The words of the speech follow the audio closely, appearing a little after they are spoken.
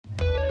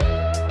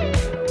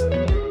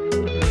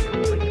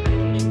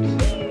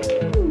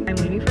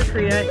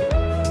yet.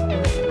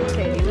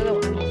 Okay, these are the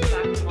ones.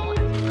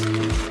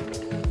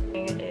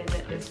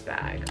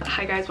 Bag.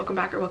 Hi guys, welcome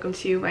back or welcome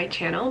to my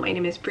channel. My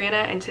name is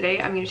Brianna and today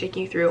I'm going to be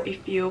taking you through a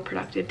few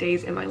productive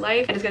days in my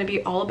life, and it's going to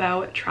be all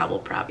about travel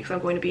prep because I'm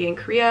going to be in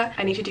Korea.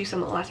 I need to do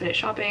some last minute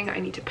shopping. I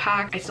need to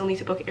pack. I still need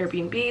to book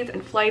Airbnbs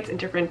and flights and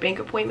different bank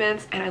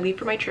appointments, and I leave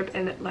for my trip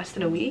in less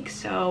than a week,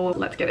 so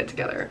let's get it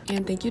together.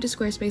 And thank you to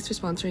Squarespace for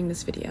sponsoring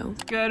this video.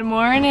 Good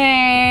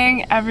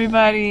morning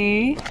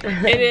everybody.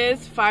 It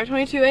is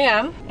 5:22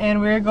 a.m.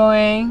 and we're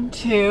going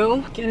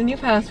to get a new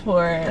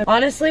passport.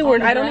 Honestly,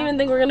 I don't even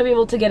think we're gonna be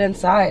able to get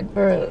inside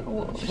for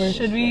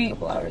should we a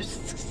couple hours.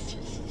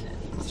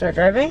 Start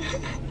driving?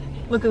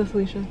 Look at this,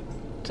 Felicia.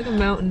 It's like a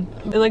mountain.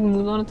 It like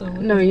moves on its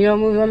own. No, you don't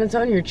move on its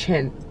own, your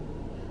chin.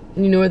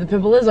 You know where the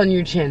pimple is? On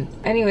your chin.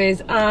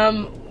 Anyways,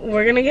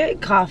 we're gonna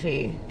get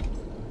coffee.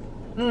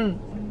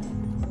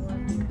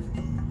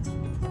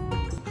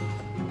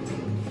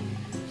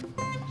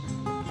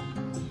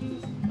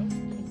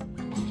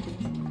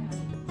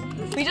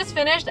 We just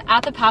finished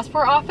at the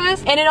passport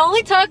office and it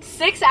only took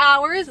 6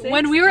 hours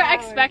when we were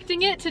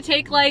expecting it to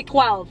take like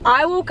 12.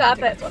 I woke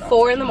up at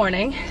 4 in the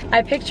morning.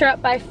 I picked her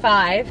up by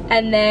 5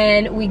 and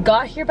then we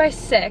got here by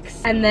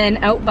 6 and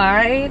then out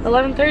by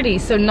 11:30.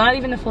 So not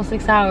even a full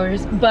 6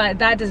 hours, but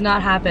that does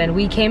not happen.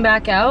 We came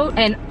back out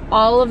and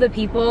all of the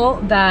people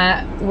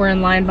that were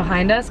in line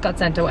behind us got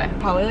sent away.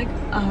 Probably like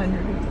 100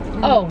 people.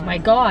 Oh my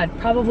god,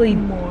 probably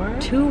more.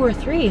 200 or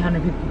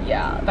 300 people.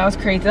 Yeah, that was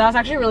crazy. That was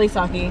actually really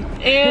sucky.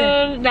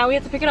 And now we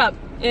have to pick it up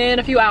in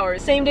a few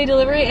hours. Same day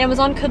delivery.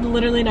 Amazon could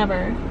literally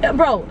never.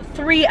 Bro,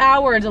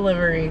 3-hour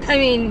delivery. I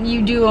mean,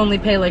 you do only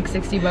pay like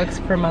 60 bucks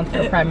per month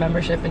for Prime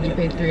membership and you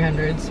paid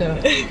 300, so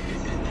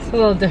it's a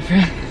little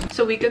different.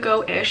 So a week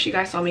ago-ish, you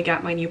guys saw me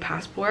get my new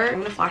passport. I'm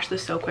gonna flash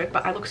this so quick,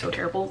 but I look so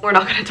terrible. We're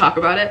not gonna talk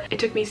about it. It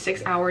took me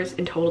 6 hours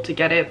in total to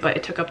get it, but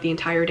it took up the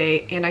entire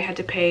day and I had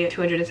to pay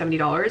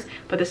 $270.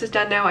 But this is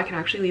done now. I can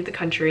actually leave the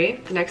country.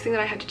 The next thing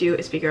that I had to do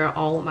is figure out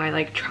all my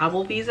like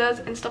travel visas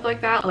and stuff like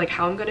that. Like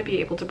how I'm gonna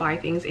be able to buy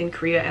things in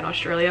Korea and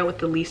Australia with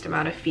the least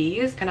amount of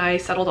fees. And I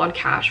settled on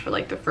cash for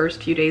like the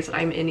first few days that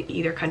I'm in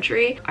either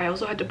country. I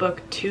also had to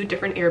book 2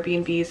 different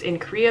Airbnbs in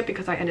Korea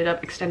because I ended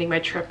up extending my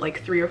trip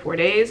like 3 or 4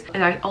 days.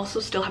 And I also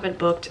still haven't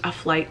booked a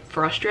flight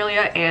for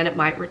Australia and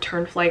my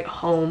return flight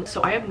home,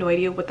 so I have no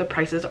idea what the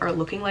prices are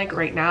looking like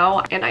right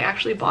now. And I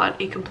actually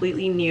bought a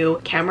completely new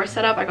camera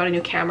setup. I got a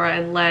new camera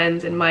and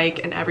lens and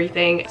mic and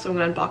everything, so I'm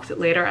gonna unbox it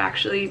later. I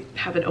actually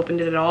haven't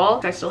opened it at all.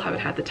 I still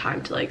haven't had the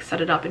time to like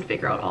set it up and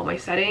figure out all my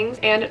settings,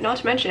 and not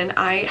to mention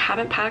I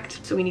haven't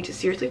packed, so we need to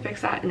seriously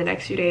fix that in the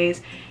next few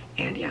days.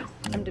 And yeah,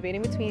 I'm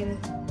debating between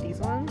these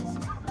ones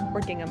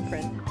or gingham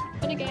print. I'm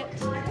gonna get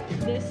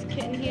this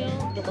kitten heel,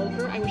 the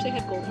loafer. I wish they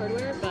had gold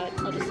hardware, but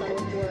I'll just settle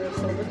for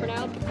silver for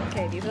now.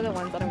 Okay, these are the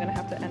ones that I'm gonna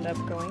have to end up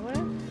going with.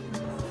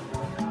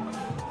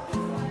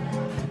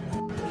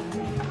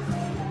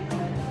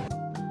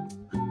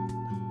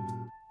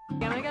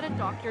 Can I get a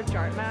Dr.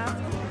 Jart mask?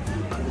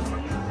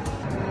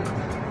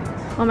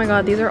 Oh my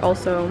god, these are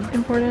also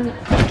important.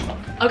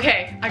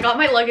 Okay, I got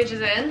my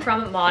luggages in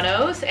from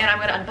Mono's and I'm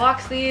gonna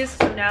unbox these.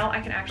 So now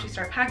I can actually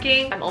start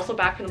packing. I'm also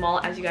back from the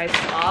mall as you guys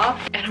saw,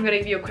 and I'm gonna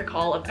give you a quick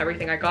haul of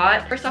everything I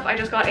got. First off, I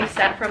just got a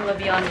set from La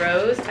Vie en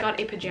Rose. I got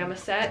a pajama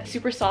set,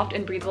 super soft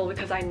and breathable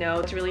because I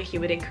know it's really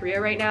humid in Korea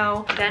right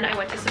now. Then I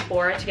went to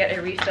Sephora to get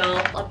a refill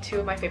of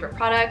 2 of my favorite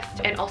products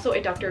and also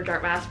a Dr.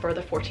 Jart mask for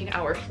the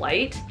 14-hour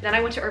flight. Then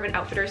I went to Urban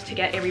Outfitters to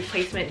get a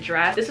replacement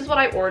dress. This is what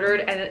I ordered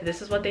and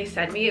this is what they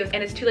sent me.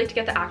 And it's too late to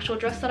get the actual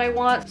dress that I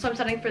want, so I'm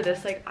setting for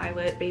this like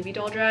eyelet baby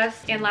doll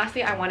dress. And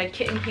lastly, I wanted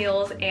kitten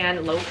heels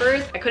and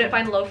loafers. I couldn't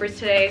find the loafers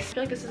today, so I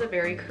feel like this is a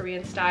very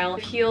Korean style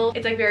heel.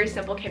 It's like very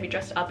simple, can be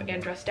dressed up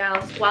and dressed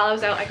down. So while I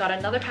was out, I got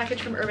another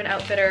package from Urban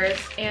Outfitters,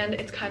 and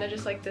it's kind of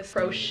just like this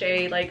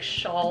crochet like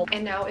shawl.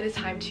 And now it is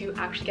time to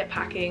actually get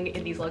packing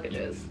in these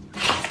luggages.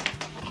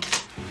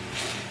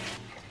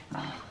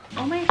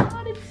 Oh my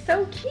god, it's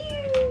so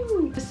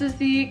cute! This is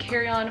the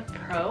Carry-On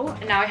Pro,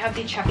 and now I have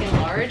the check-in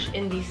large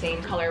in the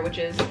same color, which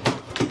is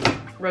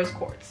rose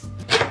quartz.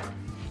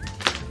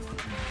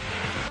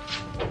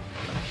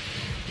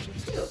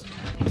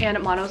 And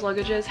Mono's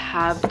luggages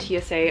have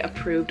TSA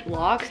approved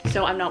locks,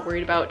 so I'm not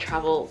worried about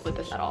travel with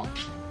this at all.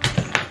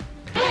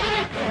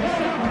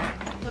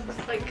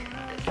 Looks like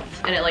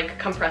this. And it like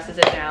compresses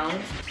it down.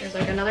 There's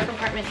like another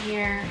compartment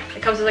here.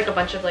 It comes with like a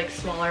bunch of like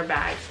smaller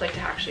bags like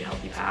to actually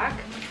help you pack.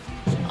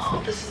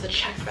 Oh, this is the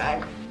check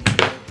bag.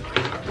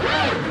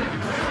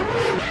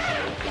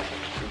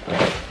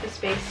 The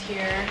space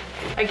here.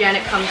 Again,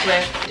 it comes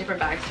with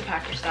different bags to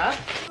pack your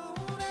stuff.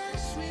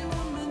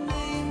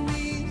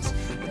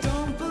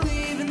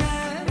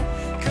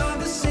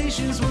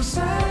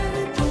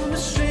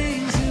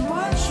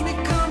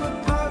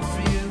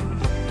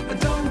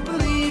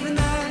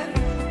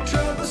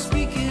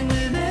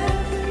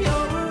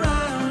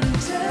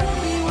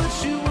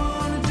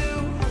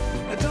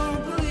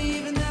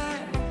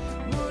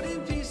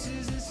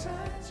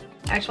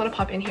 I just want to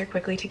pop in here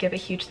quickly to give a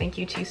huge thank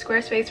you to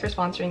Squarespace for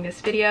sponsoring this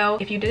video.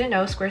 If you didn't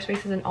know,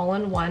 Squarespace is an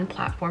all-in-one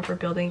platform for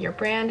building your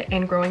brand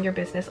and growing your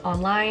business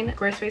online.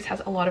 Squarespace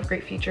has a lot of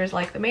great features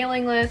like the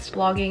mailing list,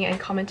 blogging and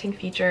commenting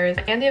features,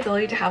 and the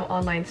ability to have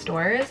online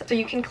stores. So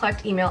you can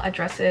collect email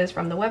addresses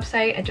from the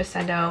website and just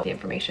send out the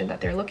information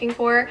that they're looking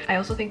for. I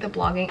also think the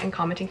blogging and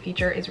commenting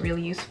feature is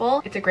really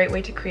useful. It's a great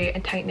way to create a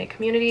tight-knit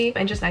community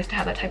and just nice to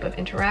have that type of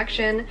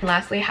interaction. And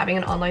lastly, having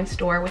an online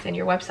store within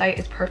your website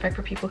is perfect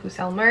for people who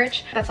sell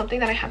merch. That's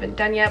something that I haven't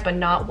done yet, but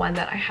not one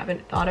that I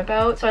haven't thought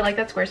about. So I like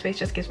that Squarespace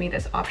just gives me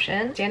this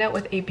option. Stand out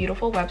with a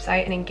beautiful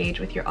website and engage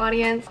with your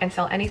audience and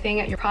sell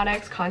anything, your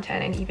products,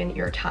 content, and even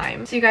your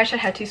time. So you guys should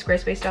head to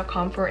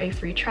squarespace.com for a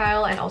free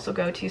trial and also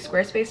go to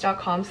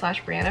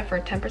squarespace.com/Breanna for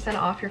 10%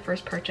 off your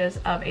first purchase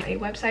of a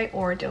website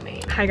or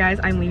domain. Hi guys,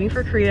 I'm leaving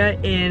for Korea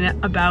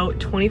in about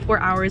 24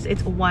 hours.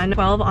 It's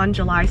 1:12 on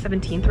July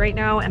 17th right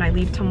now, and I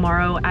leave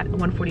tomorrow at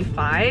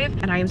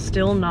 1:45, and I am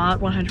still not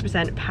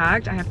 100%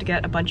 packed. I have to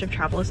get a bunch of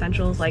travel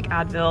essentials like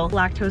Advil,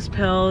 lactose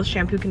pills,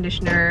 shampoo,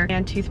 conditioner,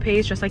 and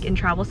toothpaste, just like in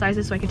travel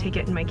sizes, so I can take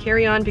it in my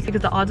carry-on,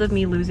 because the odds of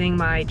me losing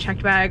my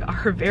checked bag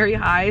are very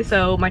high.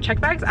 So my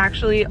checked bag's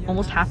actually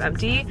almost half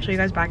empty. I'll show you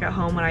guys back at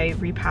home when I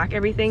repack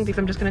everything, because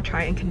I'm just gonna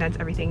try and condense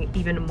everything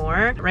even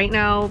more. Right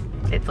now,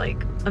 it's like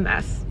a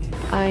mess.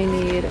 I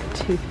need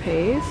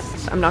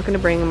toothpaste. I'm not gonna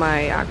bring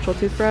my actual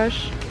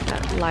toothbrush.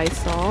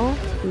 Lysol,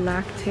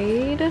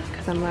 Lactaid,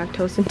 because I'm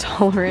lactose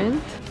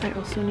intolerant. I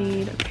also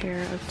need a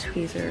pair of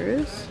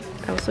tweezers.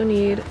 I also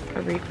need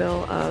a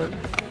refill of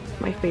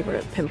my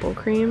favorite pimple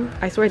cream.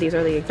 I swear these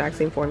are the exact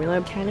same formula.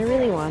 I kind of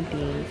really want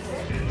these.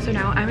 So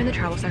now I'm in the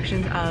travel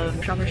sections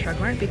of Shoppers Drug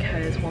Mart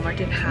because Walmart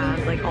didn't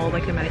have like all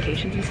like the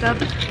medications and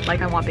stuff.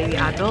 Like I want baby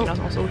Advil. I was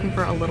also looking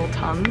for a little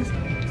Tums.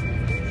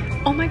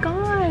 Oh my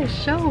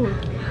gosh,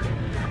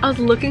 I was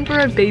looking for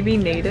a baby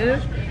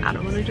native. I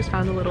don't know, I just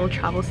found a little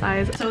travel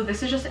size. So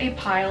this is just a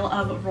pile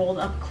of rolled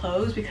up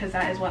clothes because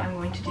that is what I'm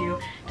going to do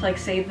to like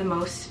save the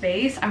most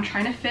space. I'm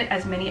trying to fit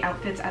as many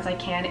outfits as I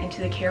can into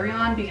the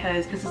carry-on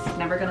because this is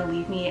never gonna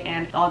leave me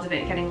and the odds of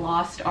it getting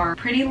lost are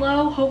pretty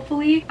low,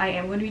 hopefully. I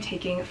am going to be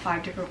taking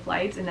 5 different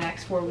flights in the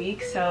next 4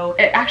 weeks, so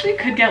it actually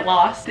could get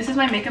lost. This is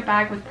my makeup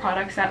bag with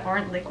products that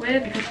aren't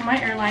liquid because for my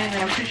airline,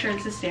 and I'm pretty sure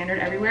this is standard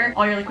everywhere,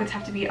 all your liquids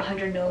have to be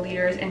 100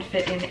 milliliters and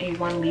fit in a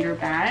 1 liter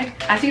bag.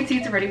 As you can see,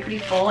 it's already pretty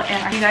full,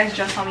 and you guys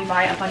just saw me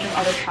buy a bunch of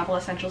other travel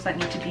essentials that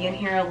need to be in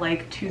here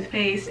like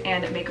toothpaste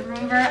and makeup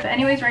remover. But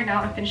anyways, right now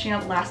I'm finishing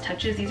up last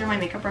touches. These are my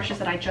makeup brushes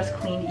that I just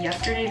cleaned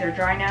yesterday. They're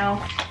dry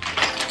now.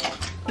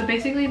 So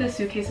basically the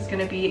suitcase is going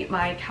to be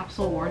my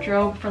capsule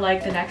wardrobe for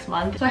like the next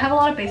month. So I have a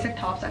lot of basic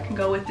tops that can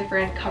go with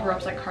different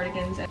cover-ups like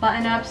cardigans and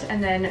button-ups,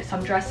 and then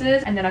some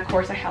dresses, and then of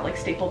course I have like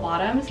staple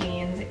bottoms,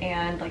 jeans,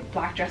 and like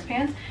black dress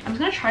pants. I'm just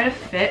gonna try to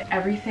fit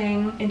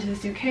everything into the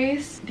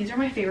suitcase. These are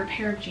my favorite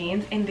pair of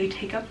jeans and they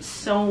take up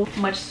so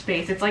much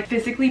space. It's like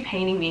physically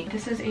paining me.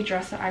 This is a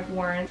dress that I've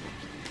worn.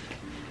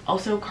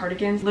 Also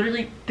cardigans.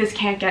 Literally this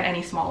can't get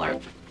any smaller.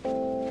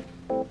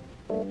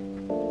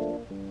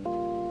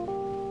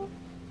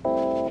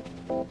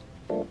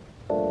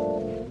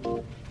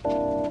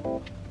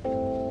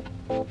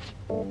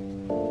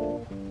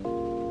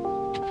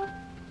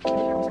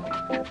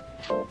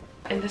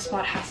 And this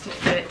spot has to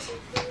fit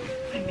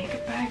my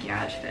makeup bag.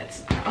 Yeah, it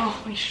fits. Oh,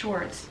 my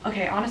shorts.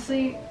 Okay,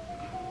 honestly,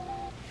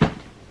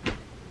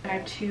 I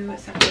have 2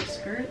 separate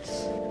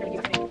skirts.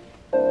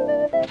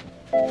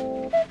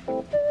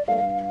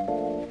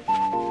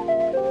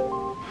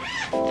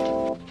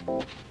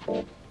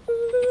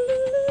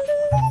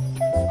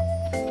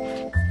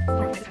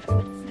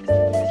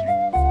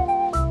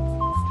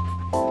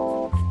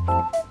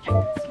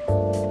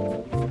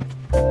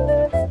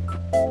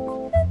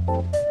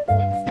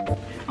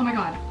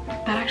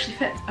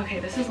 Fits. Okay,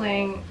 this is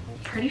laying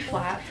pretty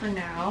flat for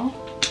now.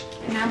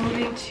 Now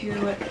moving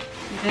to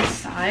this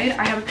side,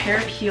 I have a pair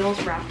of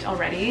heels wrapped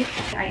already.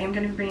 I am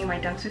going to be bringing my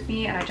dunks with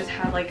me, and I just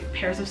have like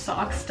pairs of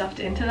socks stuffed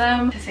into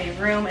them to save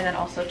room, and then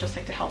also just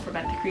like to help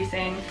prevent the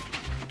creasing.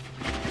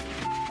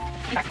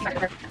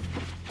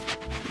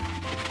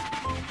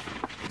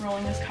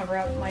 Rolling this cover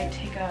up might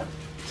take up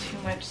too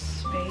much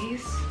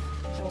space.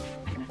 So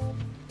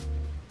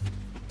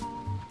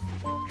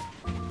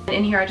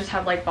in here I just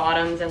have like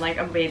bottoms and like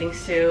a bathing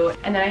suit,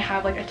 and then I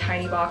have like a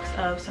tiny box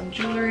of some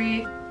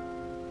jewelry,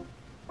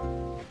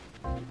 and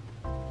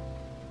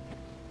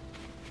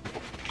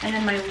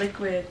then my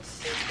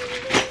liquids.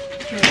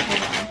 Here,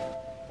 hold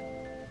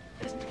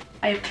on.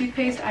 I have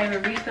toothpaste, I have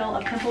a refill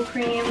of pimple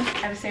cream,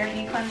 I have a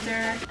CeraVe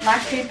cleanser,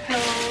 Lactaid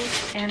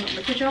pills, and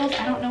liquid gels.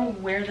 I don't know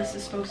where this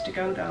is supposed to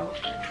go though,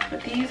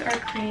 but these are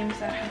creams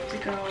that have to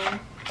go.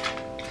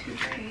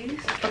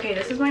 Toothpaste. Okay,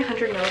 this is my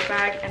 100 ml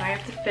bag, and I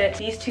have to fit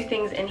these 2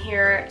 things in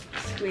here.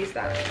 Squeeze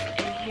that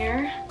in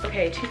here.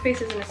 Okay,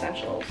 toothpaste is an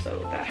essential, so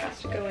that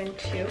has to go in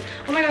too.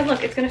 Oh my god,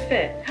 look, it's gonna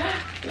fit.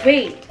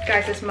 Wait,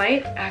 guys, this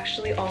might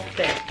actually all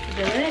fit.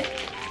 Will it?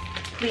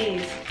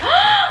 Please.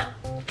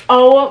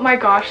 Oh my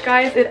gosh,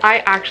 guys, I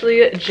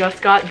actually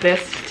just got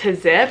this to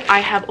zip. I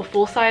have a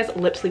full-size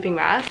lip sleeping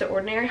mask, the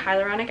Ordinary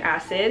Hyaluronic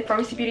Acid,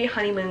 Pharmacy Beauty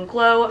Honeymoon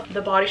Glow,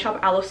 the Body Shop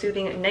Aloe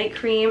Soothing Night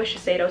Cream,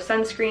 Shiseido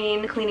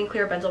Sunscreen, Clean and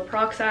Clear Benzoyl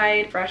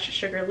Peroxide, Fresh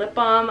Sugar Lip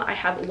Balm. I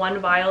have 1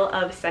 vial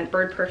of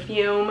Scentbird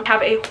perfume. I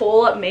have a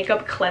whole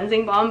makeup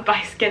cleansing balm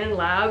by Skin and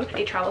Lab,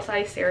 a travel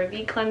size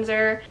CeraVe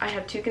cleanser. I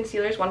have 2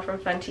 concealers, one from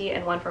Fenty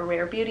and one from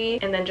Rare Beauty,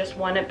 and then just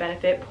 1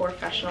 Benefit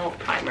Professional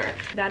primer.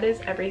 That is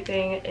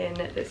everything in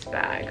this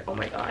bag. Oh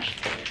my gosh.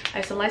 I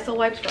have some Lysol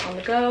wipes for on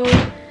the go,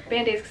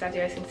 band-aids because as you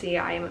guys can see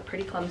I am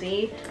pretty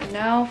clumsy. And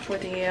now for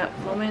the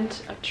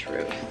moment of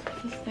truth.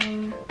 This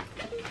thing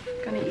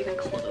gonna even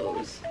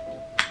close.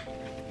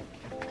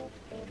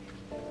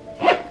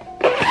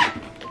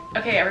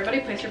 Okay, everybody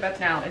place your bets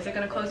now. Is it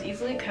gonna close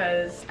easily?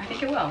 Because I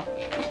think it will.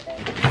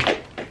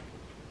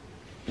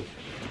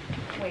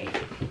 Wait.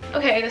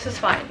 Okay, this is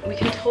fine. We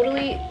can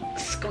totally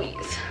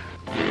squeeze.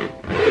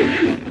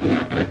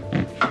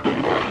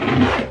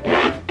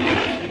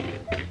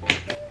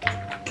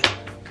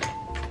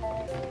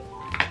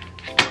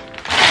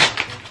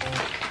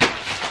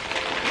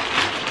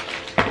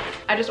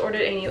 I just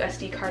ordered a new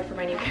SD card for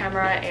my new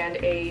camera and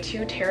a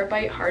 2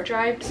 terabyte hard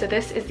drive. So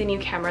this is the new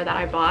camera that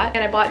I bought,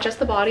 and I bought just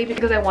the body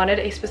because I wanted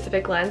a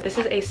specific lens. This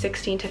is a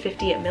 16 to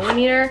 50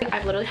 millimeter.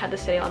 I've literally had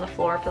this sitting on the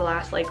floor for the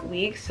last like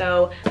week,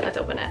 so let's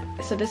open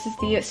it. So this is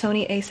the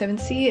Sony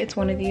A7C. It's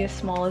one of the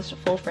smallest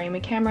full frame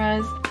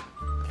cameras.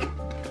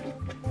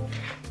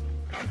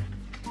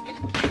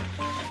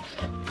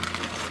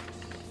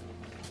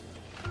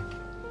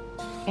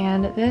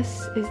 And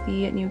this is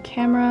the new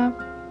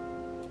camera.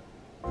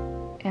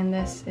 And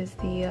this is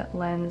the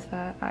lens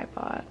that I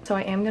bought. So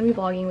I am gonna be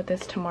vlogging with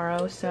this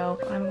tomorrow, so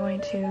I'm going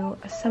to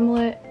assemble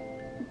it.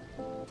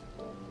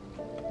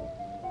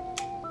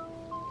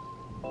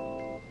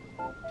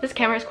 This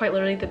camera is quite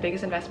literally the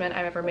biggest investment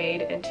I've ever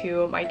made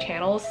into my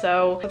channel,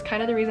 so that's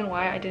kind of the reason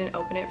why I didn't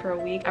open it for a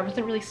week. I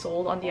wasn't really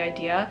sold on the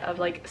idea of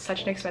like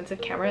such an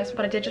expensive camera,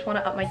 but I did just want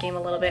to up my game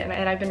a little bit,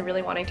 and I've been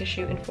really wanting to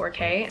shoot in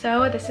 4K.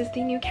 So this is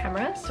the new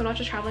camera. So I'm not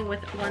just traveling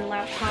with 1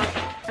 laptop,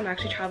 I'm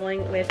actually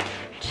traveling with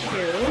 2.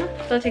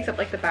 So it takes up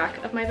like the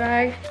back of my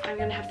bag. I'm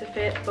gonna have to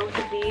fit both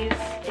of these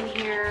in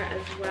here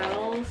as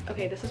well.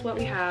 Okay, this is what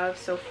we have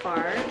so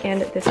far.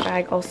 And this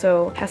bag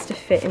also has to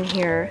fit in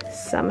here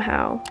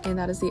somehow. And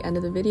that is the end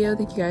of the video.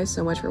 Thank you guys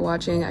so much for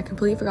watching. I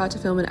completely forgot to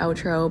film an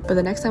outro, but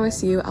the next time I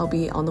see you, I'll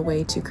be on the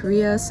way to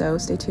Korea, so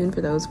stay tuned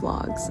for those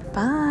vlogs.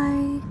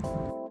 Bye!